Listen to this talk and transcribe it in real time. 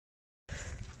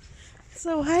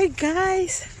So, hi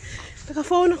guys!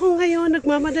 Naka-phone ako ngayon,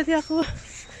 nagmamadali ako.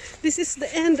 This is the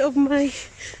end of my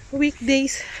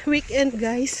weekend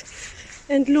guys.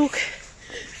 And look,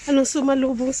 anong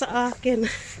sumalubong sa akin.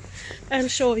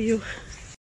 I'll show you.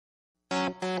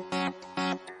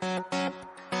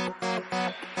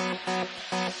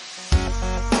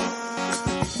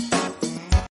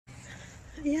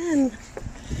 Ayan.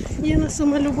 Yan ang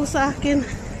sumalubong sa akin.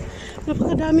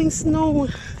 Napakadaming snow.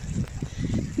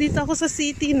 Dito ako sa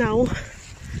city now.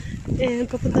 And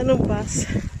papunta ng bus.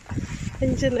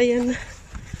 And dyan, ayan.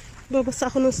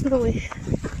 Babasa ako ng snow eh.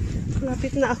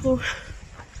 Lapit na ako.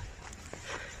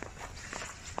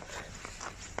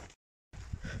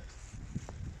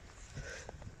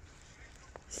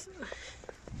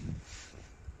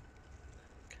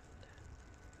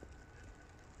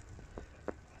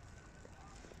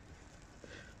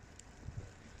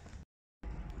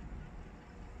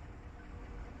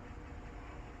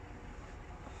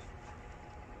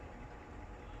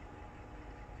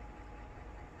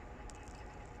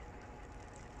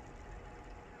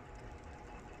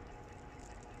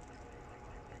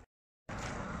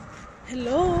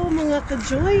 Hello mga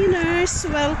ka-joyners!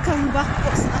 Welcome back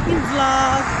po sa aking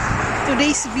vlog.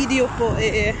 Today's video po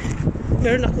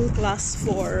meron akong class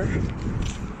for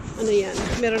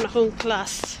meron akong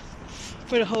class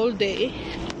for the whole day.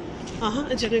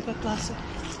 Andyan yung ka-klase.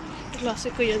 Klase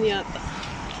ko yan yata.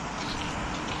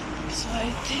 So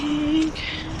I think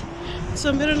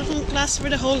meron akong class for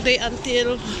the whole day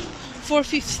until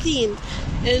 4:15.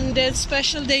 And then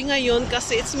special day ngayon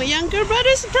kasi it's my younger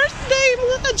brother's birthday,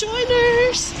 mga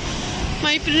ka-joyners.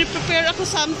 May prepare ako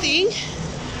something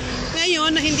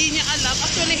ngayon na hindi niya alam.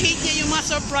 Actually hate niya yung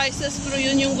mga surprises, pero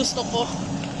yun yung gusto ko.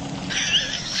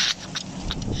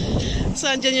 So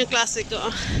andyan yung klase ko.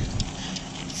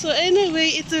 So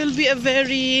anyway, it will be a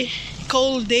very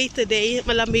cold day today.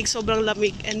 Malamig, sobrang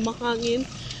lamig and mahangin.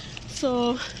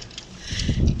 So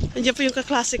andyan po yung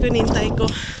kaklase ko, nintay ko.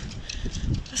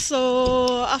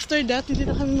 So, after that, hindi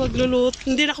na ako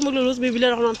magluluto, bibili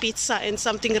ako ng pizza and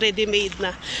something ready-made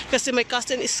na. Kasi my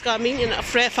cousin is coming and a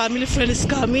family friend is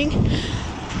coming.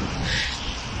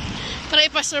 Para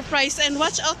ipa-surprise. And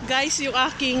watch out guys, yung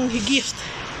aking gift.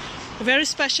 A very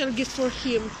special gift for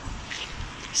him.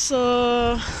 So,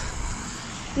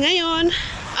 ngayon,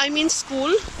 I'm in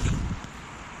school.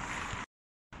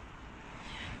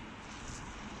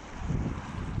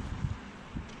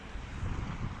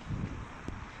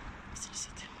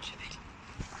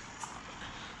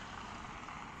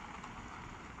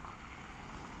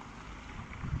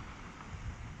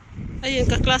 Ayun,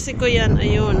 kaklase ko yan.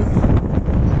 Ayun.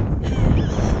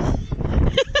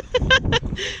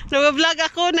 Nag-vlog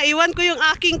ako. Naiwan ko yung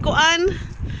aking kuan.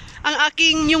 Ang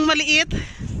aking yung maliit.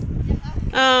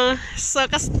 So,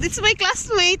 it's my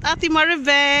classmate, Ate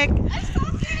Maribek.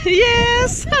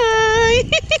 Yes! Hi!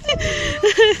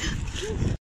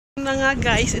 Na nga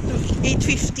guys, ito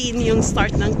 8:15 yung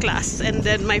start ng class. And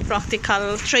then may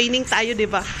practical training tayo,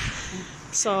 diba?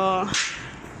 So,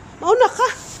 mauna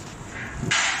ka!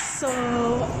 So,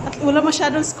 at wala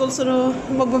masyadong school, so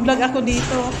mag-vlog ako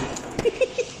dito.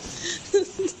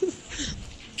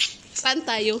 Saan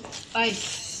tayo? Ay,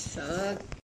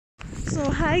 so,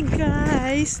 hi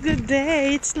guys! Good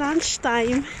day! It's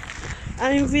lunchtime.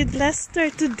 I'm with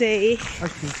Lester today. As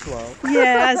usual.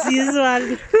 Yeah, as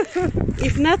usual.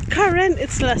 If not Karen,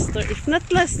 it's Lester. If not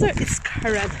Lester, it's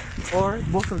Karen. Or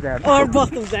both of them. Or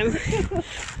both of them.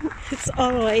 It's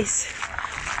always.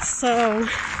 So,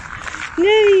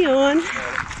 ngayon,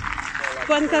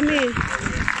 kuwan kami.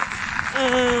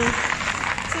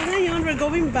 So ngayon, we're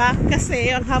going back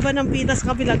kasi ang haba ng pila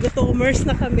sa kabila, gutomers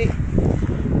na kami.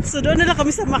 So doon na lang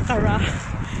kami sa Makara.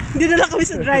 Hindi na lang kami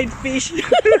sa dried fish.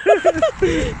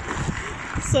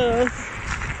 So,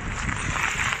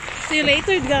 see you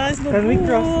later guys. Can we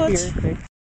cross here?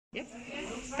 Yep.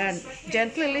 And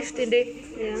gently lift in the...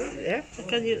 Yeah.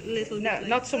 Can you little No,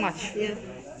 not so much. Yeah.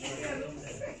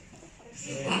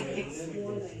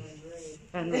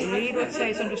 And read what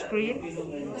says on the screen.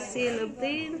 Seal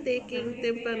obtained, taking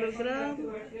tempanogram.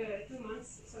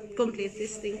 Complete,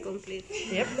 testing complete.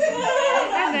 Yep.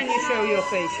 And then you show your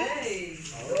patient.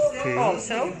 Okay.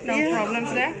 Also, no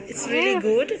problems there. It's really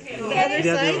good. The other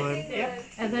The other side. one. Yep.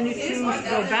 And then you choose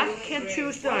go back and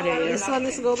choose the other. This one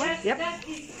is go back. Yep.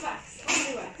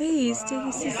 Hey,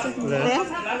 still system Left.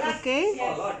 left. Okay.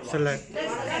 Select.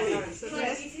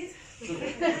 A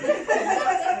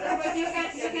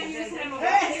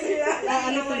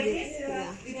little bit. Yeah.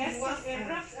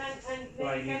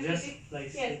 Why you just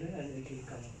place it and it will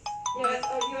come out.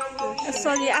 So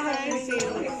Sorry, I have to say.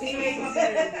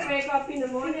 Wake up in the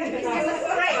morning.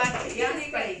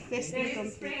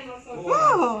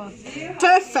 Oh,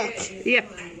 perfect. Yep.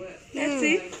 Let's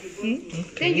see.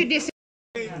 Then you dis.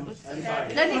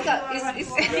 Danica,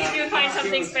 did you find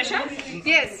something special?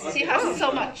 Yes, she has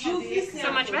so much.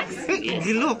 So much wax?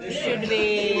 Look. Should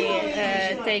we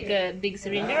take a big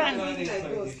cylinder and...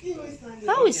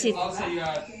 How is it?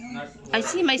 I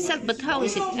see myself, but how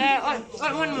is it?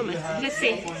 One moment. Let's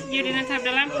see. You didn't have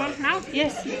the lamp on now?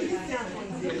 Yes.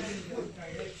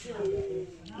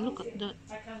 Look at that.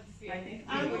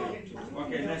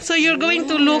 So you're going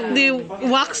to look the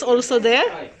wax also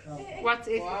there? What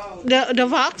is... The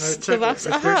wax? The wax?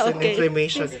 Aha, okay.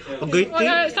 Inflammation. Okay.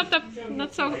 Stop.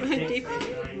 Not so deep.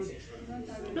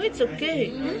 No, it's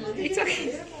okay. It's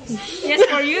okay. Yes,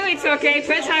 for you it's okay,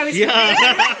 but how is Yeah.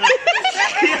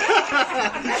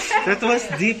 That was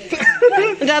deep.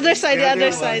 The other side, the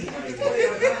other side.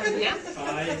 Yeah?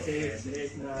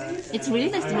 It's really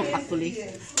nice to look, actually.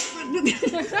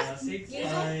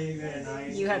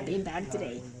 You have been bad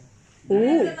today.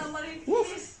 Oh,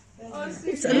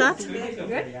 It's a lot.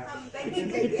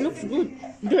 it looks good.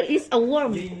 There is a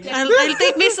worm. I'll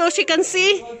take this so she can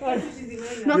see.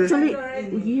 No, actually,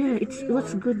 yeah, it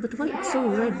looks good, but why it's so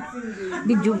red?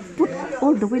 Did you put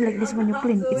all the way like this when you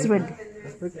clean? It's red.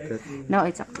 No,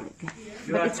 it's actually okay.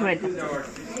 But it's red.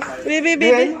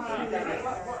 Baby.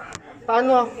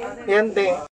 Paano? Yan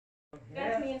din.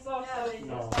 That means also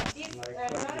if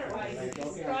otherwise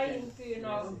it's trying to, you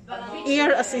know,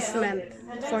 Ear assessment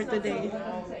for today.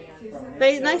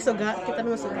 Nice suga. Kita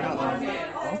naman suga.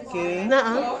 Okay.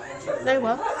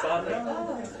 Naiwa.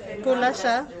 Pula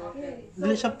siya.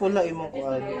 Dili siya pula imong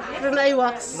kuan. Pero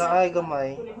naiwax. Naay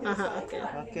gamay. Aha, okay.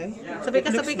 Okay.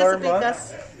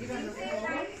 Sapikas.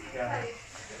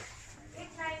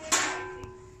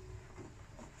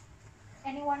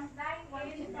 anyone want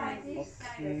to try this?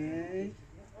 Okay.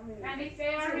 And if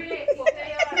they are really,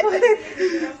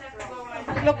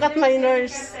 Look at my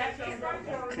nurse.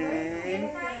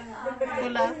 Okay.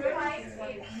 Pula.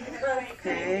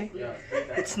 Okay.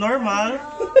 It's normal.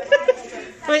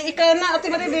 Hoy, ikaw na, Ate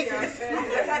Maribik.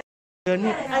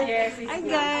 Ganit. Hi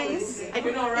guys.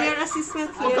 Ear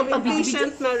assessment here with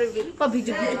patient Maribik.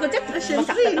 Pa-video-video ko dyan. Siyempre.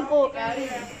 Masaktan ako.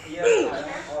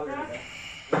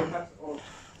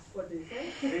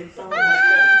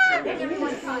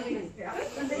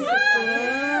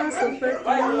 Super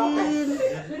clean.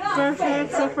 Perfect,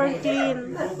 super clean.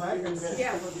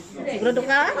 Sigurado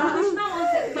ka?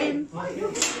 Clean.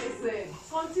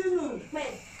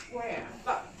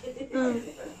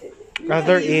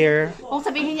 Other ear. Kung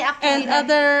sabihin niya And actually,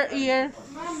 other ear.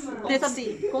 Let's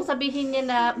see. kung sabihin niya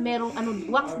na merong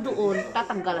wax doon,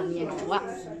 tatanggalan niya ng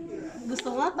wax.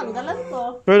 Gusto nga, tanggalan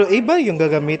ko. Pero iba yung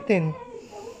gagamitin.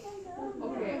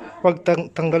 Pag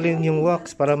tanggalin yung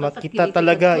wax para makita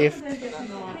talaga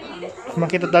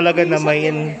na may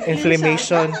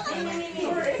inflammation.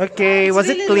 Okay, was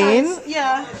it clean?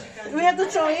 Yeah. We have to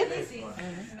show it.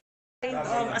 Kind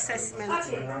of assessment.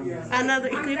 Another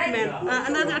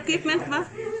equipment ba?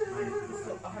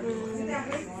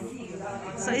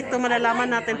 So ito malalaman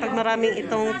natin pag maraming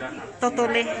itong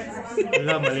totole.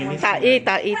 Wala, malinis. Tai.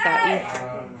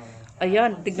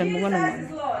 Ayan, tignan mo nga naman.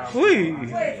 Uy!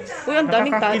 Uy, ang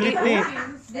daming tai. Nakakakilit eh.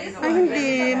 Ay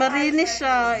hindi, marinis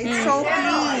siya. It's so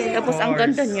clean. Tapos ang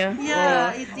ganda niya.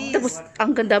 Yeah, it is. Tapos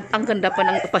ang ganda pa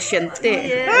ng pasyente.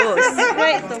 Yes.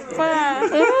 Right, ito pa.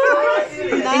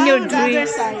 In your Down the other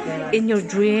dreams. side. In your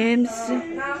dreams.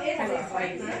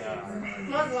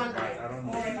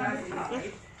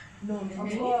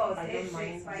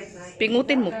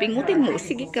 Pingutin mo.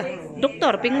 Sige ka.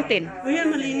 Doktor, pingutin.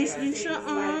 Ayan, malinis din siya.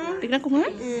 Tignan ko nga.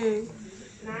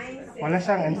 Wala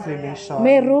siyang inflammation.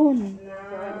 Meron.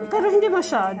 Pero hindi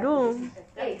masyado.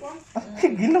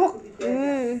 Gilok.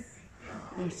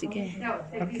 Sige.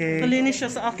 Okay. Malinis siya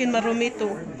sa akin, marumi to.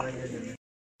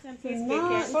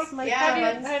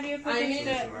 have you put it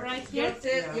right here?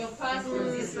 Your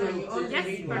passport is ready.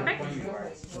 Yes, perfect.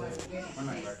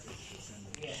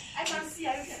 I can see,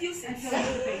 I feel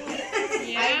it.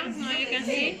 Yeah, now you can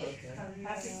see.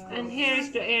 And here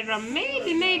is the air drum.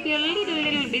 Maybe a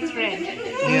little bit red.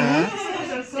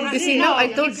 Yeah. You see, now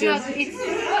I told it's you. Not, it's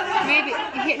maybe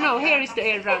here is the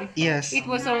air drum. Yes. It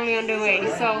was only on the way,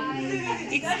 so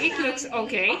it looks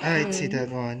okay. I see that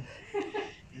one.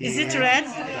 Is it red?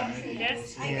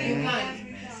 Yes.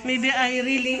 Maybe I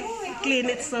really clean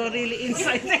it so really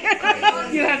inside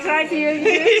there. You have tried to use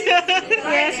it?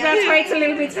 Yes, that's why it's a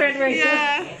little bit red right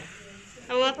Yeah.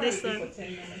 How about this one?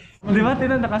 Di ba,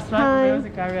 naka-strap Hi.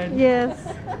 si Karen? Yes.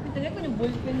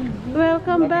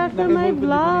 Welcome back to my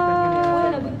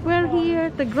vlog. We're here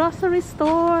at the grocery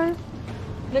store.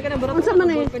 Unsa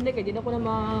man eh?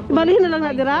 Balihin na lang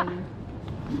na dira.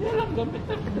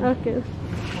 Okay.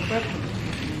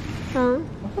 Ha?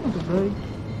 Asa man to, bro?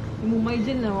 Umumay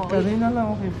dyan na. Kanina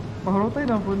lang, okay. Paharotay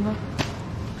na po na.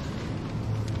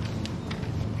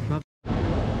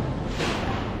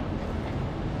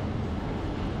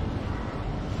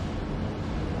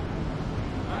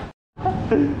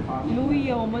 Louis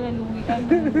ako,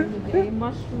 Louis.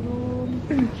 Mushroom.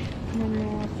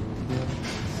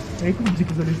 Ay, kung hindi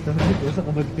ko sa lista na dito, sa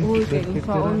kabagpin. Uy, kaya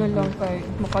usaon na lang kay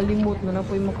makalimot na na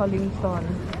po yung makalimtan.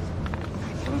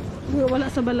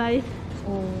 Wala sa balay.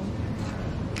 Oh.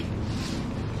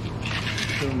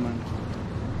 Suman.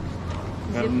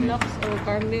 Ziplocs or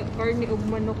karne ug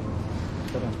manok.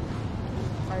 Tara.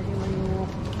 Karne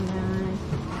manok. Nice.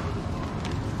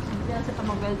 Diyan sa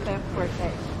tamabel pepper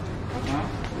kay. Ha?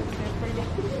 Pepper yan.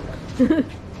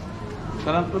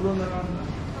 Sarap to doon na lang.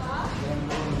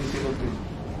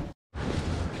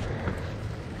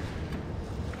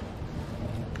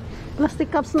 Plastic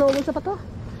cups na ulit sa pato.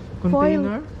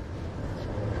 Container?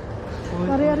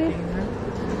 Ari-ari.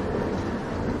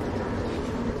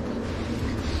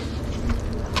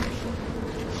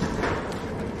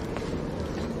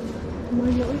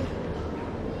 Mayo eh.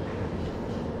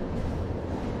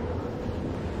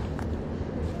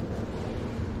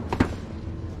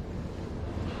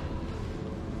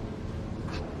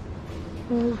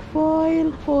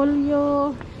 Foil,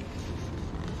 folio.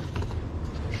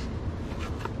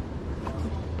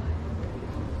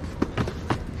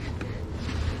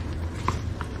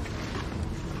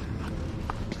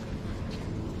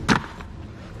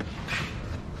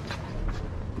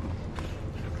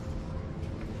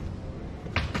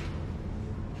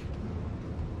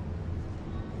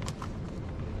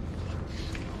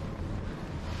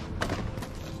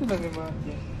 Sila ni mo.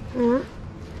 Ha?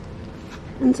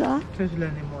 Unsa? Sila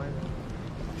ni mo.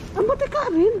 Ang buti ka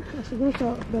rin. Siguro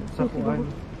sa berso. Sa kuan.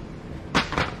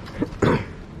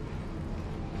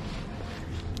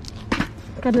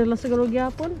 Kanila siguro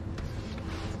gyapon.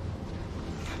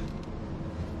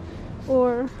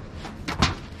 Or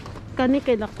kani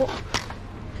kay lako.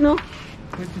 No?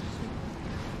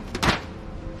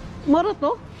 Moro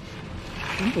to?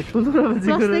 Tulo naman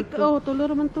siguro. Plastic. Oh, tulo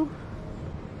naman to.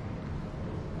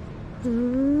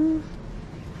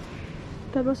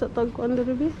 Tapos sa tag ko under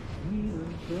be.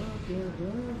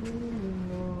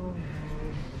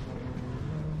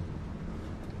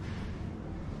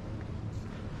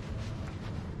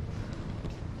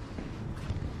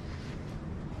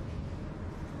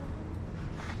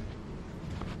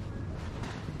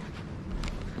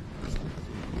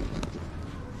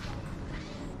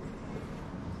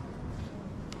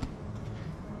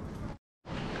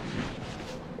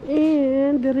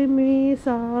 And diri mi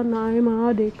sana ay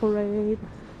ma-decorate.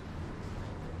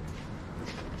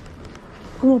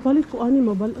 Kung mapalit ko ani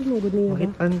mabal ano gud niya ba?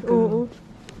 Makitaan ka. Oo.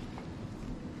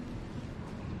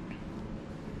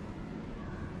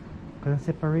 Kaya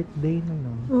separate day na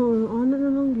lang. Oo, ano na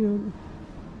lang yun.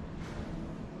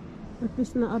 At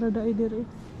least na arada ay diri.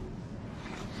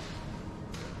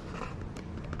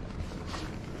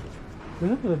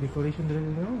 Wala pala decoration dito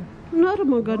nyo. Nara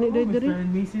mo gani diri. Mr.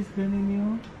 and Mrs. Ganin nyo.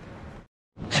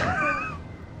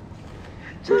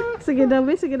 Sige na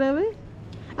ba? Sige na ba?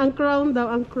 Ang crown daw,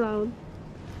 ang crown.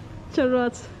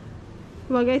 Charot.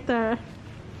 Bagay tar.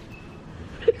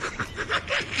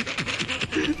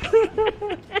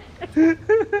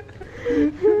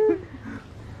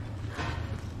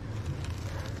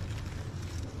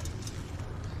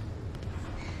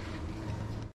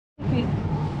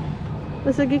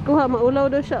 Sige kuha, maulaw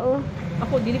daw siya oh.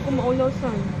 Ako, dili ko maulaw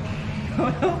san.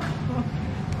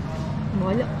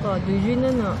 Malak ka, JOYJOY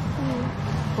na na.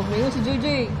 Pag ngayon si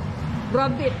JOYJOY,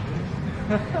 grab it.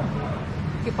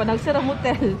 Kipanagsara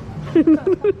motel.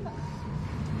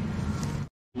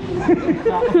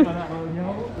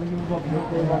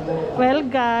 Well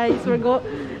guys,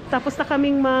 tapos na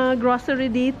kaming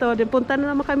mag-grocery dito. Then punta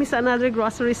na naman kami sa another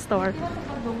grocery store.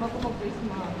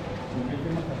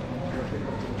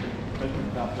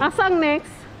 Asang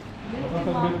next?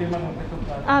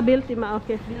 Biltima,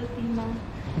 okay.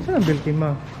 Saan ang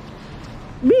Biltima?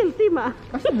 Biltima?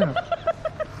 Asan na?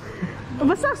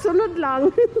 Basta sunod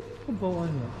lang. Kumpawaan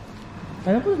na.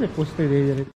 Ano po sa poster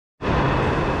dito?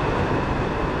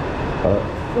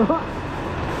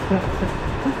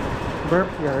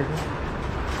 Burp yard.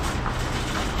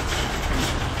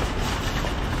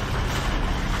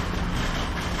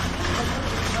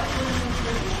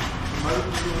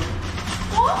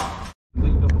 Oh!